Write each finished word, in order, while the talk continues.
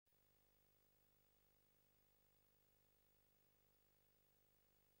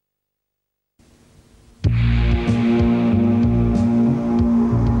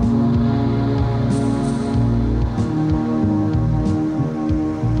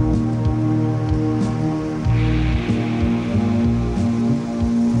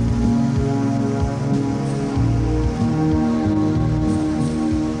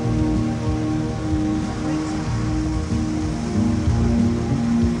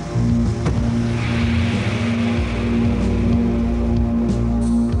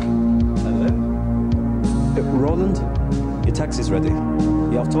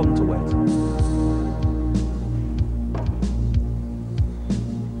Tom to wet.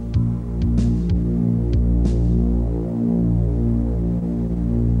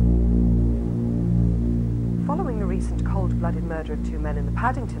 Following the recent cold-blooded murder of 2 men in the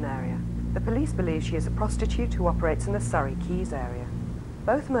Paddington area, the police believe she is a prostitute who operates in the Surrey Quays area.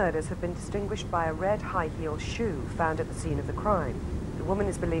 Both murders have been distinguished by a red high-heel shoe found at the scene of the crime. The woman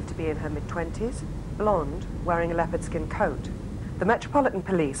is believed to be in her mid-20s, blonde, wearing a leopard skin coat. The Metropolitan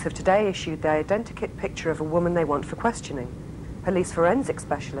Police have today issued the identikit picture of a woman they want for questioning. Police forensic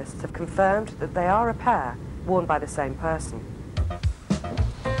specialists have confirmed that they are a pair, worn by the same person.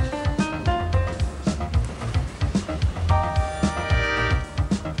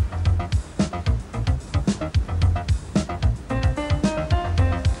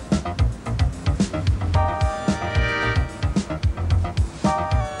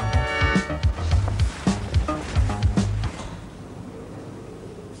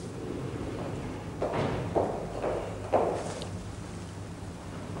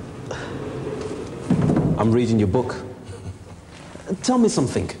 I'm reading your book. Tell me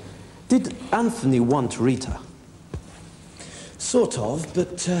something. Did Anthony want Rita? Sort of,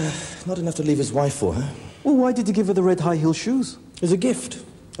 but not enough to leave his wife for her. Well, why did he give her the red high-heel shoes? As a gift.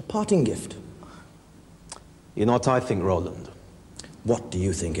 A parting gift. You know what I think, Roland? What do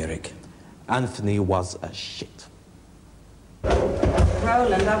you think, Eric? Anthony was a shit.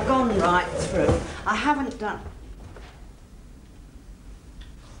 Roland, I've gone right through. I haven't done...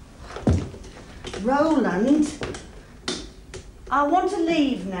 Roland, I want to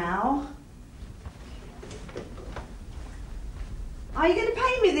leave now. Are you going to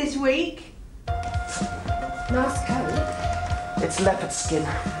pay me this week? Nice coat. It's leopard skin.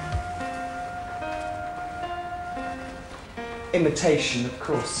 Imitation, of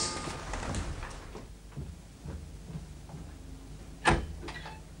course.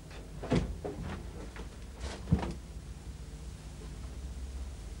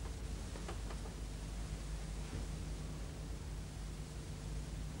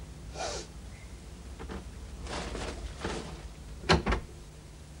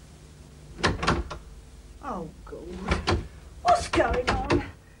 Oh, God. What's going on?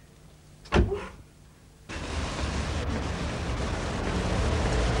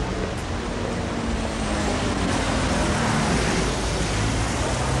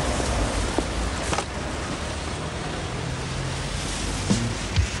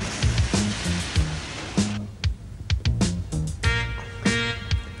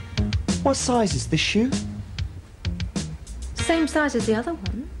 What size is this shoe? Same size as the other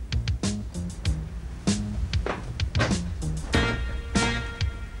one.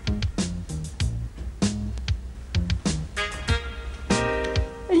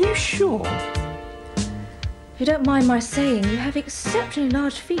 Are you sure? If you don't mind my saying, you have exceptionally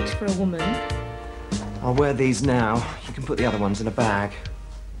large feet for a woman. I'll wear these now. You can put the other ones in a bag.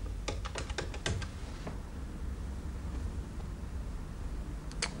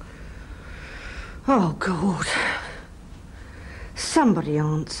 Oh, God. Somebody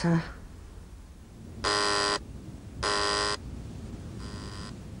answer.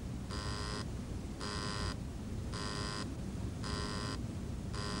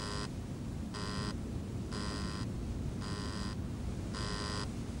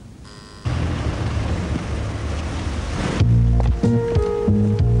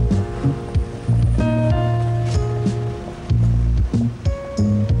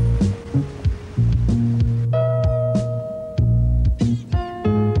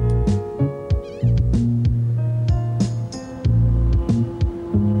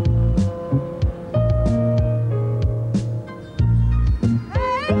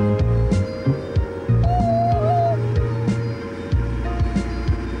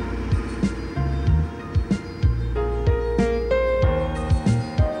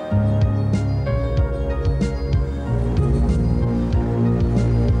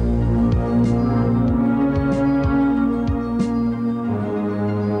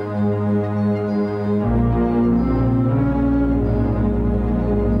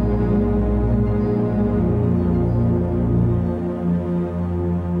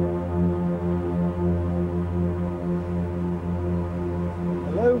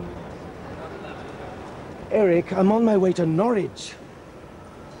 Eric, I'm on my way to Norwich.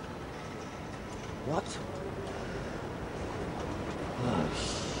 What? Oh,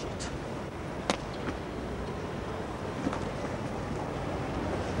 shit.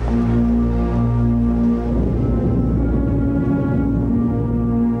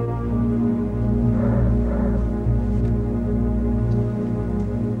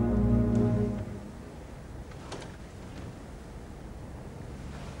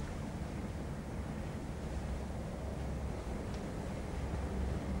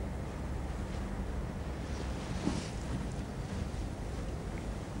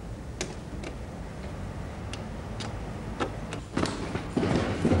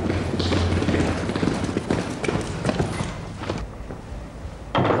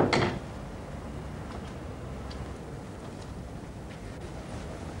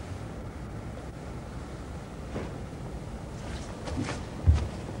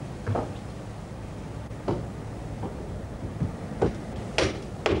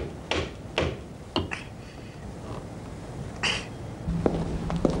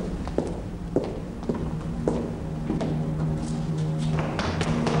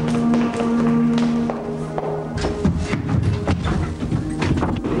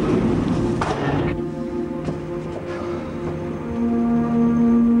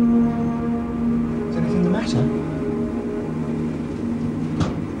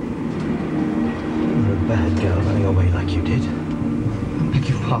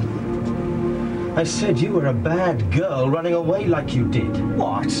 I said you were a bad girl running away like you did.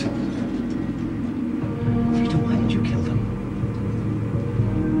 What? Rita, why did you kill them?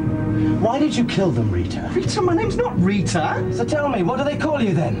 Why did you kill them, Rita? Rita, my name's not Rita. So tell me, what do they call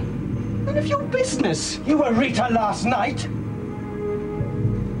you then? None of your business. You were Rita last night.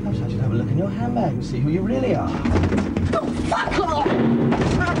 Perhaps I should have a look in your handbag and see who you really are. Oh, fuck off!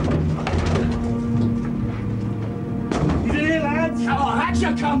 You did it, lads? Oh, out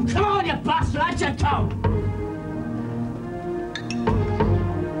you come! Come on, you bastard! Out you come!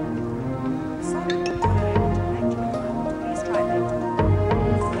 Sorry, we're unable to connect you. Please try later.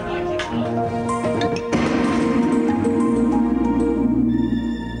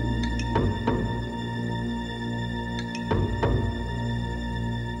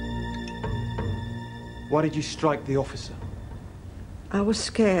 Why did you strike the officer? I was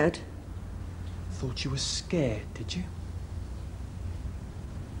scared. Thought you were scared, did you?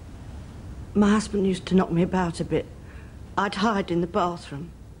 My husband used to knock me about a bit. I'd hide in the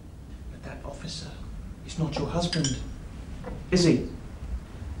bathroom. But that officer is not your husband, is he?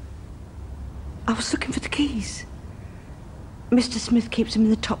 I was looking for the keys. Mr. Smith keeps them in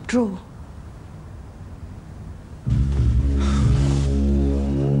the top drawer.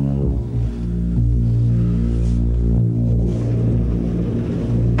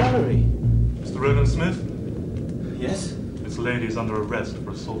 Mr. Roland Smith? Yes? This lady is under arrest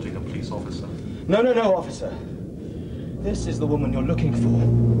for assaulting a police officer. No, officer. This is the woman you're looking for.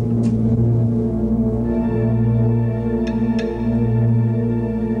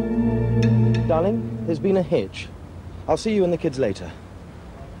 Darling, there's been a hitch. I'll see you and the kids later.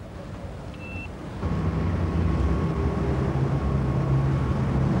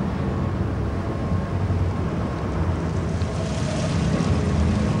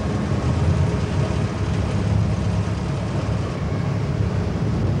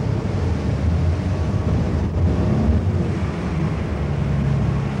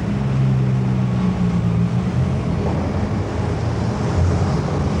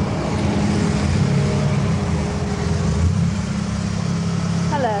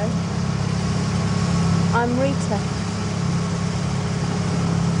 I'm Rita.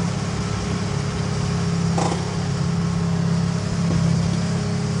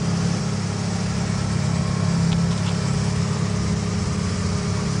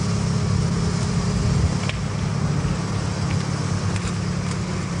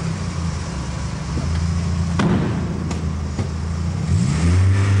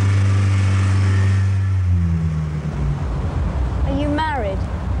 Are you married?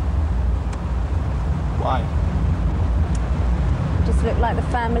 Why? Just look like the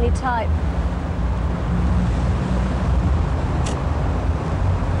family type.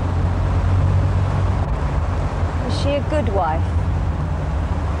 Is she a good wife?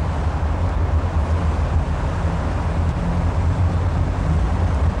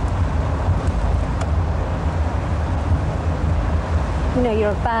 You know, you're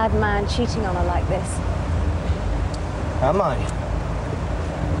a bad man cheating on her like this. Am I?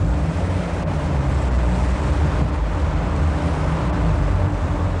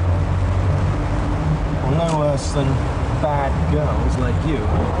 No worse than bad girls like you.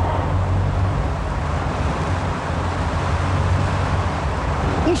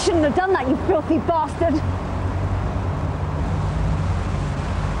 You shouldn't have done that, you filthy bastard!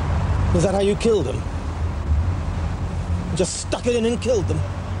 Is that how you killed them? You just stuck it in and killed them?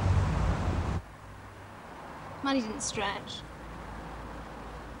 Money didn't stretch.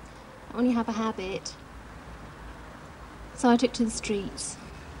 I only have a habit. So I took to the streets.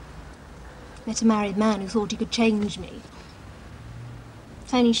 Met a married man who thought he could change me.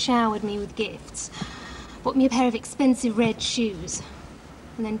 Tony showered me with gifts, bought me a pair of expensive red shoes,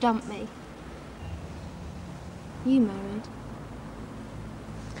 and then dumped me. You married?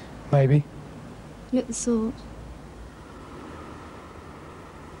 Maybe. Look the sort.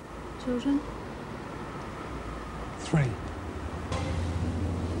 Children? 3.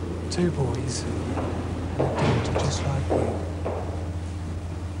 2 boys, and a daughter just like you.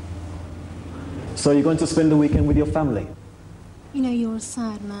 So you're going to spend the weekend with your family? You know, you're a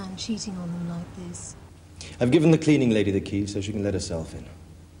sad man cheating on them like this. I've given the cleaning lady the key so she can let herself in.